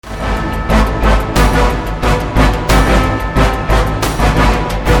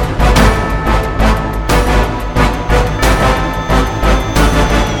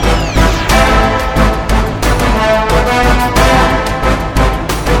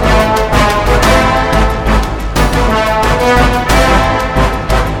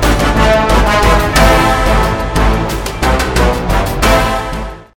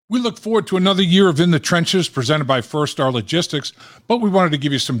look forward to another year of In the Trenches presented by First Star Logistics, but we wanted to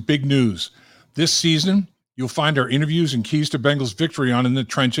give you some big news. This season, you'll find our interviews and keys to Bengals victory on In the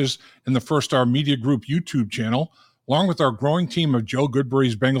Trenches in the First Star Media Group YouTube channel, along with our growing team of Joe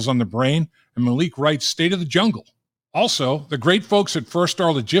Goodbury's Bengals on the Brain and Malik Wright's State of the Jungle. Also, the great folks at First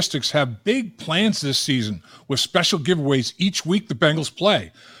Star Logistics have big plans this season with special giveaways each week the Bengals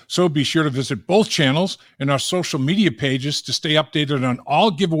play. So be sure to visit both channels and our social media pages to stay updated on all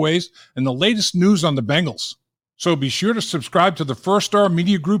giveaways and the latest news on the Bengals. So be sure to subscribe to the First Star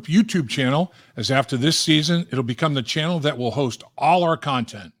Media Group YouTube channel, as after this season, it'll become the channel that will host all our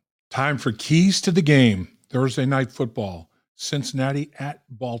content. Time for Keys to the Game. Thursday Night Football. Cincinnati at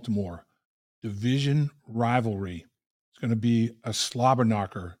Baltimore. Division rivalry. It's going to be a slobber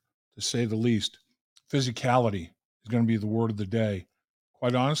knocker, to say the least. Physicality is going to be the word of the day.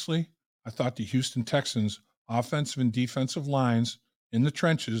 Quite honestly, I thought the Houston Texans' offensive and defensive lines in the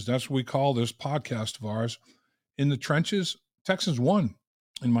trenches, that's what we call this podcast of ours, in the trenches, Texans won,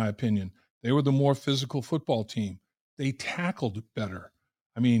 in my opinion. They were the more physical football team. They tackled better.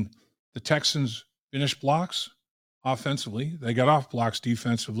 I mean, the Texans finished blocks offensively. They got off blocks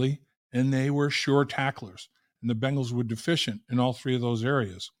defensively, and they were sure tacklers. And the Bengals were deficient in all three of those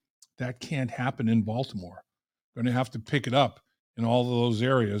areas. That can't happen in Baltimore. Going to have to pick it up in all of those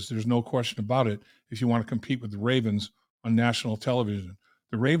areas. There's no question about it if you want to compete with the Ravens on national television.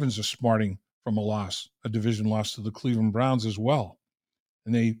 The Ravens are smarting from a division loss to the Cleveland Browns as well.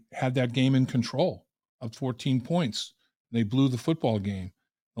 And they had that game in control of 14 points. They blew the football game.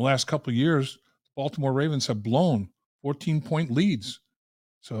 The last couple of years, the Baltimore Ravens have blown 14-point leads.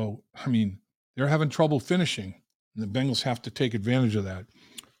 So, I mean, they're having trouble finishing, and the Bengals have to take advantage of that.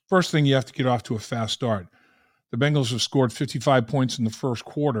 First thing, you have to get off to a fast start. The Bengals have scored 55 points in the first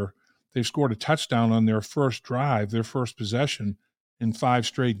quarter. They've scored a touchdown on their first drive, their first possession, in 5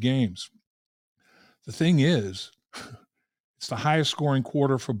 straight games. The thing is, it's the highest scoring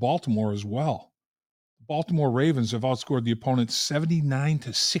quarter for Baltimore as well. The Baltimore Ravens have outscored the opponent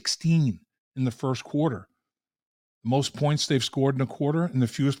 79-16 in the first quarter. The most points they've scored in a quarter and the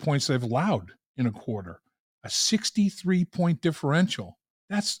fewest points they've allowed in a quarter. A 63-point differential.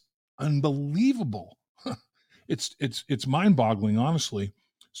 That's unbelievable. It's mind-boggling, honestly.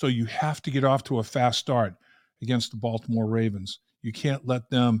 So you have to get off to a fast start against the Baltimore Ravens. You can't let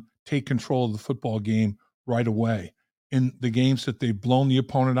them take control of the football game right away. In the games that they've blown the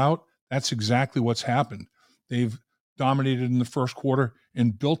opponent out, that's exactly what's happened. They've dominated in the first quarter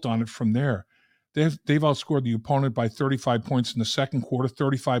and built on it from there. They've outscored the opponent by 35 points in the second quarter,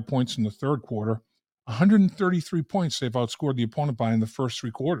 35 points in the third quarter, 133 points they've outscored the opponent by in the first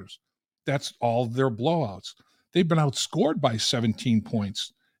 3 quarters. That's all their blowouts. They've been outscored by 17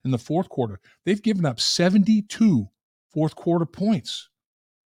 points in the fourth quarter. They've given up 72 fourth quarter points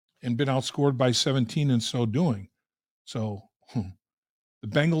and been outscored by 17 in so doing. So the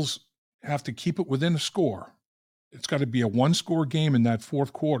Bengals have to keep it within a score. It's got to be a 1-score game in that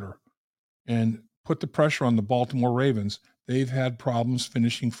fourth quarter and put the pressure on the Baltimore Ravens. They've had problems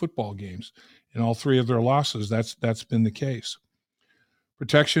finishing football games. In all 3 of their losses, that's been the case.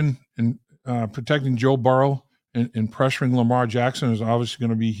 Protection and protecting Joe Burrow and pressuring Lamar Jackson is obviously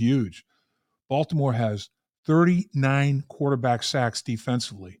going to be huge. Baltimore has 39 quarterback sacks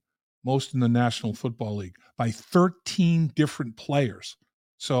defensively, most in the National Football League, by 13 different players.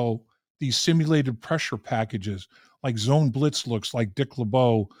 So these simulated pressure packages, like zone blitz looks like Dick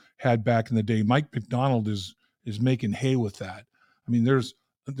LeBeau had back in the day. Mike McDonald is making hay with that. I mean, there's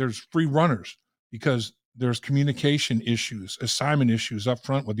free runners because there's communication issues, assignment issues up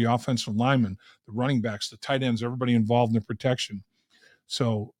front with the offensive linemen, the running backs, the tight ends, everybody involved in the protection.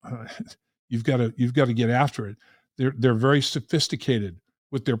 So you've got to get after it. They're very sophisticated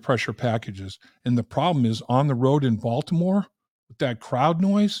with their pressure packages, and the problem is on the road in Baltimore with that crowd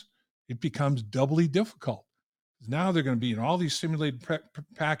noise, it becomes doubly difficult. Now they're going to be in all these simulated pressure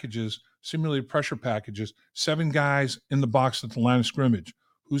packages, 7 guys in the box at the line of scrimmage.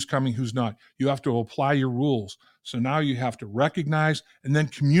 Who's coming, who's not. You have to apply your rules. So now you have to recognize and then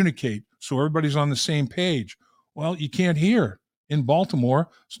communicate so everybody's on the same page. Well, you can't hear in Baltimore,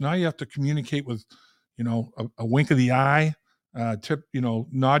 so now you have to communicate with, a wink of the eye,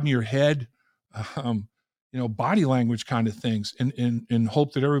 nodding your head, body language kind of things, and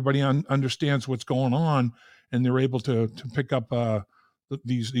hope that everybody understands what's going on and they're able to pick up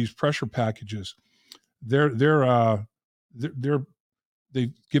these pressure packages.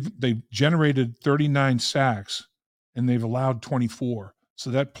 They've generated 39 sacks and they've allowed 24. So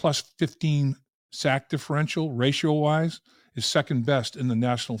that plus 15 sack differential ratio wise is second best in the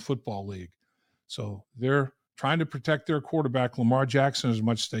National Football League. So they're trying to protect their quarterback, Lamar Jackson, as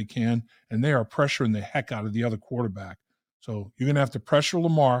much as they can, and they are pressuring the heck out of the other quarterback. So you're going to have to pressure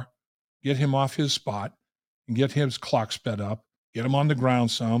Lamar, get him off his spot, and get his clock sped up, get him on the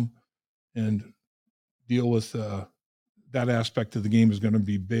ground some, and deal with that aspect of the game is going to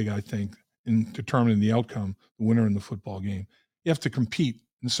be big, I think, in determining the outcome, the winner in the football game. You have to compete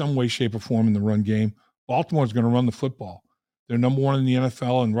in some way, shape, or form in the run game. Baltimore is going to run the football. They're number one in the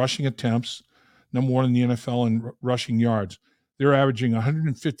NFL in rushing attempts, number one in the NFL in rushing yards. They're averaging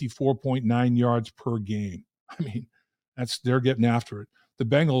 154.9 yards per game. I mean, they're getting after it. The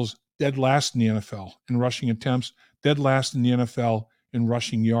Bengals, dead last in the NFL in rushing attempts, dead last in the NFL in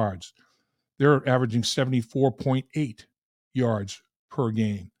rushing yards. They're averaging 74.8 yards per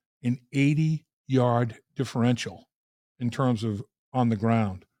game, an 80-yard differential in terms of on the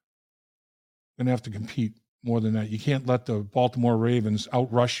ground. Going to have to compete more than that. You can't let the Baltimore Ravens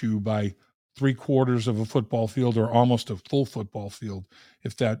outrush you by 3/4 of a football field or almost a full football field.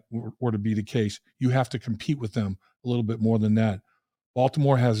 If that were to be the case, you have to compete with them a little bit more than that.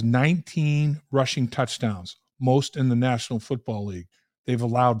 Baltimore has 19 rushing touchdowns, most in the National Football League. They've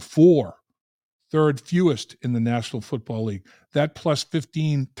allowed 4, third fewest in the National Football League. That plus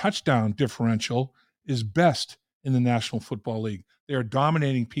 15 touchdown differential is best in the National Football League. They are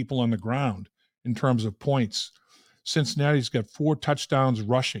dominating people on the ground in terms of points. Cincinnati's got 4 touchdowns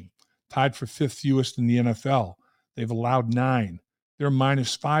rushing, tied for 5th fewest in the NFL. They've allowed 9. They're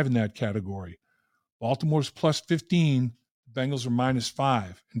 -5 in that category. Baltimore's plus 15. Bengals are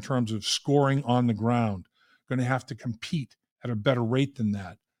 -5 in terms of scoring on the ground. Going to have to compete at a better rate than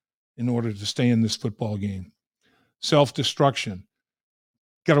that in order to stay in this football game. Self-destruction.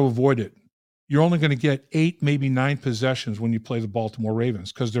 Got to avoid it. You're only going to get 8, maybe 9 possessions when you play the Baltimore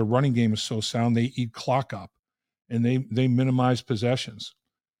Ravens because their running game is so sound. They eat clock up and they minimize possessions.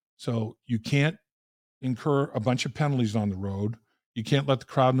 So you can't incur a bunch of penalties on the road. You can't let the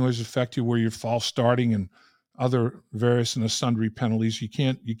crowd noise affect you where you're false starting and other various and sundry penalties. You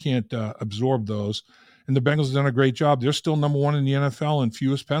can't absorb those. And the Bengals have done a great job. They're still number one in the NFL in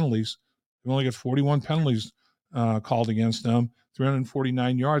fewest penalties. They've only got 41 penalties called against them.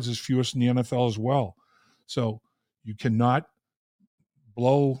 349 yards is fewest in the NFL as well. So you cannot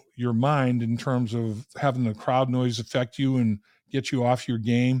blow your mind in terms of having the crowd noise affect you and get you off your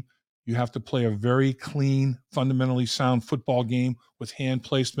game. You have to play a very clean, fundamentally sound football game with hand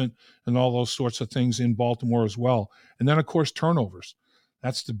placement and all those sorts of things in Baltimore as well. And then, of course, turnovers.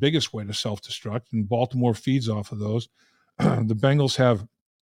 That's the biggest way to self-destruct, and Baltimore feeds off of those. The Bengals have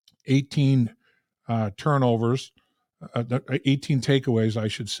 18 turnovers, 18 takeaways, I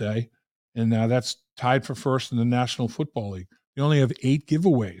should say, and that's tied for first in the National Football League. They only have 8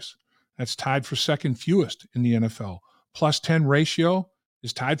 giveaways. That's tied for second fewest in the NFL. Plus 10 ratio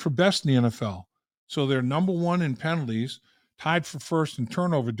is tied for best in the NFL. So they're number one in penalties, tied for first in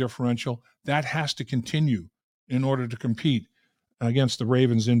turnover differential. That has to continue in order to compete against the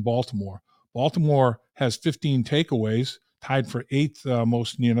Ravens in Baltimore. Baltimore has 15 takeaways, tied for 8th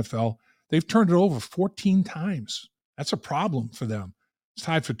most in the NFL. They've turned it over 14 times. That's a problem for them. It's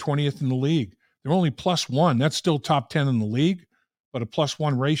tied for 20th in the league. They're only +1. That's still top 10 in the league, but a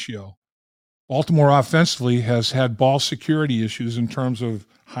 +1 ratio. Baltimore offensively has had ball security issues in terms of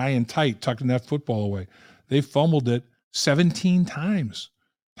high and tight, tucking that football away. They've fumbled it 17 times,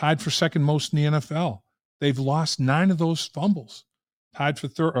 tied for second most in the NFL. They've lost 9 of those fumbles, tied for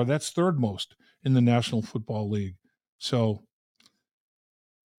third, or that's third most in the National Football League. So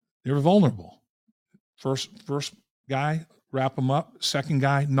they're vulnerable. First guy, wrap them up. Second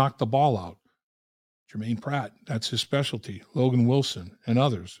guy, knock the ball out. Jermaine Pratt, that's his specialty. Logan Wilson and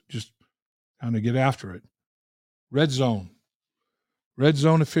others just kind of get after it. Red zone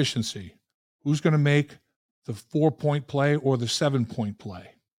efficiency. Who's going to make the 4-point play or the 7-point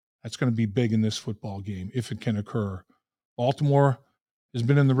play? That's going to be big in this football game if it can occur. Baltimore has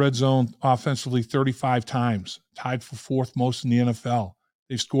been in the red zone offensively 35 times, tied for 4th most in the NFL.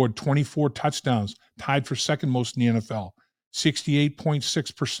 They've scored 24 touchdowns, tied for second most in the NFL.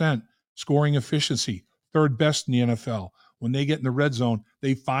 68.6% scoring efficiency, 3rd best in the NFL. When they get in the red zone,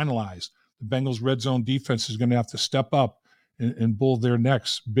 they finalize. The Bengals' red zone defense is going to have to step up and bull their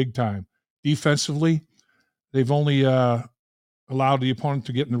necks big time. Defensively, they've only allowed the opponent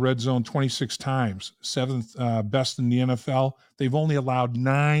to get in the red zone 26 times, 7th best in the NFL. They've only allowed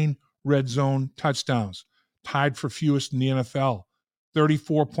 9 red zone touchdowns, tied for fewest in the NFL.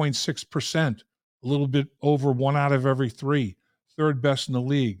 34.6%, a little bit over 1 out of every 3, 3rd best in the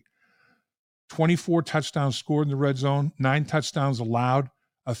league. 24 touchdowns scored in the red zone, 9 touchdowns allowed,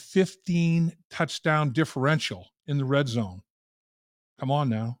 a 15 touchdown differential in the red zone. Come on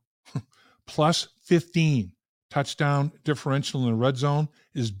now. Plus 15. touchdown differential in the red zone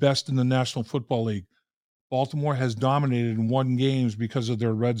is best in the National Football League. Baltimore has dominated and won games because of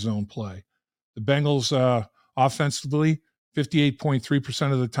their red zone play. The Bengals offensively,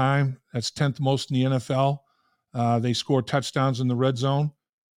 58.3% of the time. That's 10th most in the NFL. They score touchdowns in the red zone.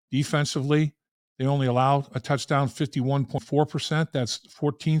 Defensively, they only allow a touchdown 51.4%. That's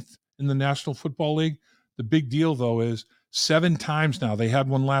 14th in the National Football League. The big deal, though, is 7 times now. They had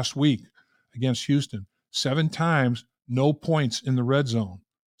one last week against Houston. 7 times, no points in the red zone.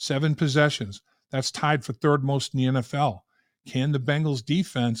 7 possessions. That's tied for third most in the NFL. Can the Bengals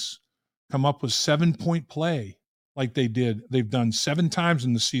defense come up with 7-point play like they did? They've done 7 times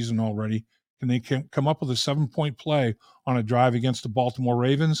in the season already. Can they come up with a 7-point play on a drive against the Baltimore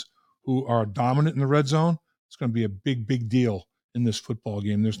Ravens, who are dominant in the red zone? It's going to be a big, big deal in this football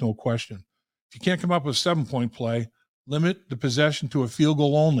game. There's no question. If you can't come up with a 7-point play, limit the possession to a field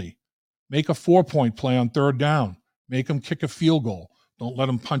goal only. Make a 4-point play on third down. Make them kick a field goal. Don't let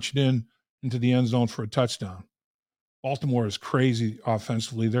them punch it into the end zone for a touchdown. Baltimore is crazy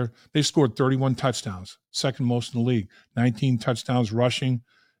offensively. They scored 31 touchdowns, second most in the league. 19 touchdowns rushing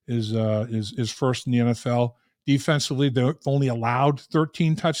is first in the NFL. Defensively, they've only allowed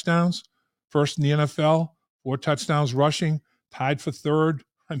 13 touchdowns, first in the NFL. 4 touchdowns rushing, tied for third.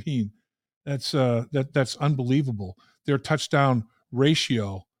 I mean, that's unbelievable. Their touchdown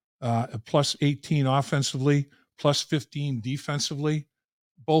ratio, plus 18 offensively, plus 15 defensively,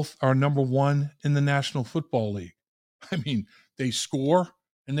 both are number 1 in the National Football League. I mean, they score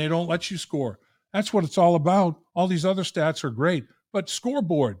and they don't let you score. That's what it's all about. All these other stats are great, but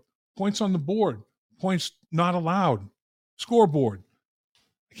scoreboard, points on the board, points not allowed, scoreboard.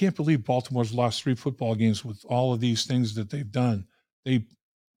 I can't believe Baltimore's lost 3 football games with all of these things that they've done. In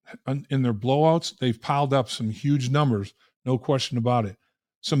their blowouts, they've piled up some huge numbers, no question about it.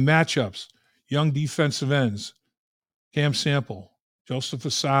 Some matchups, young defensive ends, Cam Sample, Joseph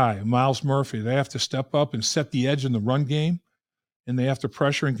Asai, Miles Murphy, they have to step up and set the edge in the run game, and they have to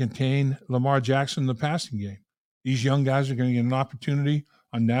pressure and contain Lamar Jackson in the passing game. These young guys are going to get an opportunity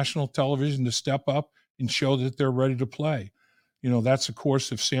on national television to step up and show that they're ready to play. That's, of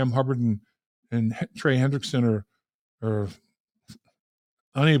course, if Sam Hubbard and Trey Hendrickson are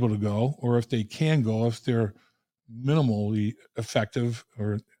unable to go, or if they can go, if they're minimally effective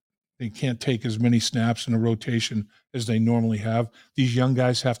or they can't take as many snaps in a rotation as they normally have. These young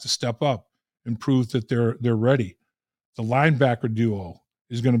guys have to step up and prove that they're ready. The linebacker duo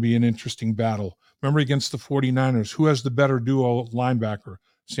is going to be an interesting battle. Remember, against the 49ers, who has the better duo linebacker,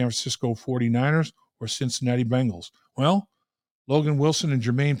 San Francisco 49ers or Cincinnati Bengals? Well, Logan Wilson and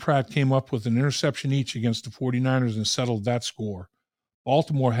Jermaine Pratt came up with an interception each against the 49ers and settled that score.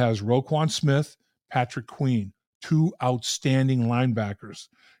 Baltimore has Roquan Smith, Patrick Queen, 2 outstanding linebackers,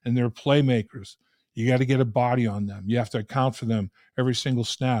 and they're playmakers. You got to get a body on them. You have to account for them every single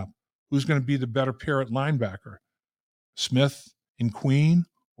snap. Who's going to be the better pair at linebacker? Smith and Queen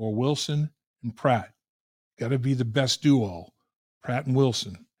or Wilson and Pratt? Got to be the best duo. Pratt and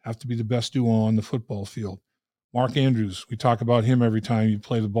Wilson have to be the best duo on the football field. Mark Andrews, we talk about him every time you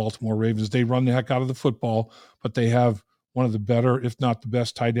play the Baltimore Ravens. They run the heck out of the football, but they have one of the better, if not the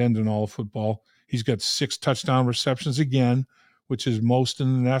best, tight end in all of football. He's got 6 touchdown receptions again, which is most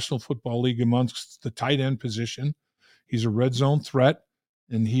in the National Football League amongst the tight end position. He's a red zone threat,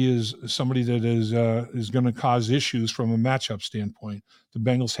 and he is somebody that is going to cause issues from a matchup standpoint. The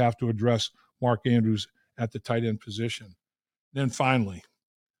Bengals have to address Mark Andrews at the tight end position. Then finally,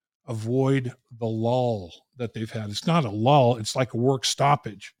 avoid the lull that they've had. It's not a lull. It's like a work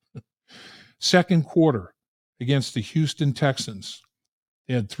stoppage. Second quarter against the Houston Texans,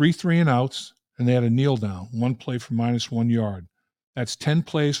 they had 3 3-and-outs, and they had a kneel down, 1 play for -1 yard. That's 10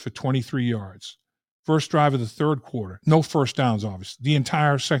 plays for 23 yards. First drive of the third quarter, no first downs, obviously. The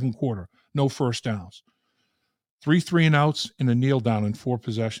entire second quarter, no first downs. 3 3-and-outs and a kneel down in 4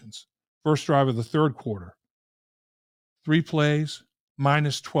 possessions. First drive of the third quarter, 3 plays,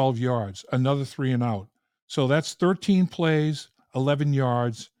 -12 yards, another 3-and-out. So that's 13 plays, 11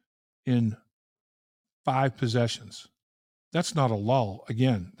 yards in 5 possessions. That's not a lull.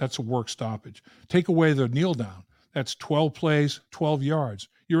 Again, that's a work stoppage. Take away the kneel down. That's 12 plays, 12 yards.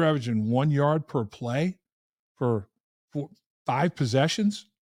 You're averaging 1 yard per play for 5 possessions.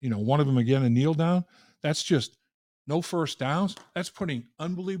 One of them, again, a kneel down. That's just no first downs. That's putting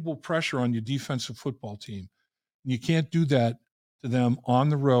unbelievable pressure on your defensive football team. And you can't do that to them on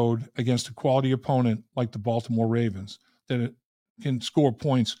the road against a quality opponent like the Baltimore Ravens that can score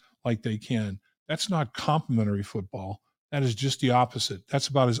points like they can. That's not complimentary football. That is just the opposite. That's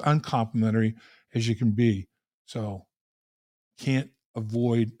about as uncomplimentary as you can be. So can't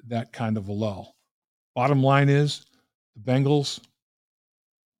avoid that kind of a lull. Bottom line is the Bengals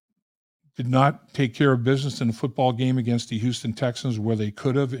did not take care of business in a football game against the Houston Texans where they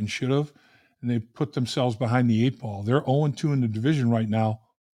could have and should have, and they put themselves behind the eight ball. They're 0-2 in the division right now,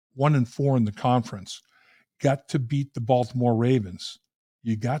 1-4 in the conference. Got to beat the Baltimore Ravens.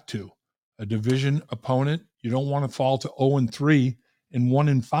 You got to. A division opponent, you don't want to fall to 0-3 and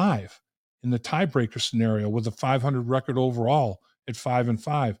 1-5 in the tiebreaker scenario with a 500 record overall at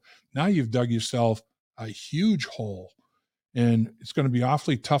 5-5. Now you've dug yourself a huge hole, and it's going to be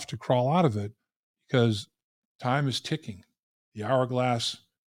awfully tough to crawl out of it because time is ticking. The hourglass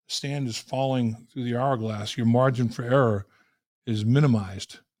stand is falling through the hourglass. Your margin for error is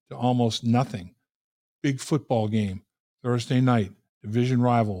minimized to almost nothing. Big football game, Thursday night, division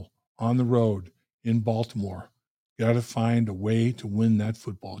rival on the road in Baltimore. Got to find a way to win that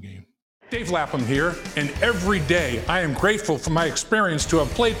football game. Dave Lapham here, and every day I am grateful for my experience to have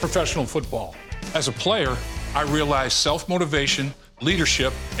played professional football. As a player, I realize self-motivation,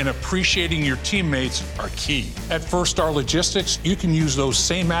 leadership, and appreciating your teammates are key. At First Star Logistics, you can use those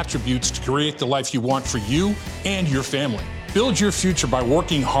same attributes to create the life you want for you and your family. Build your future by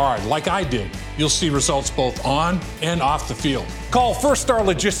working hard like I did. You'll see results both on and off the field. Call First Star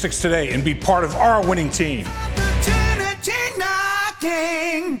Logistics today and be part of our winning team. Opportunity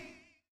knocking.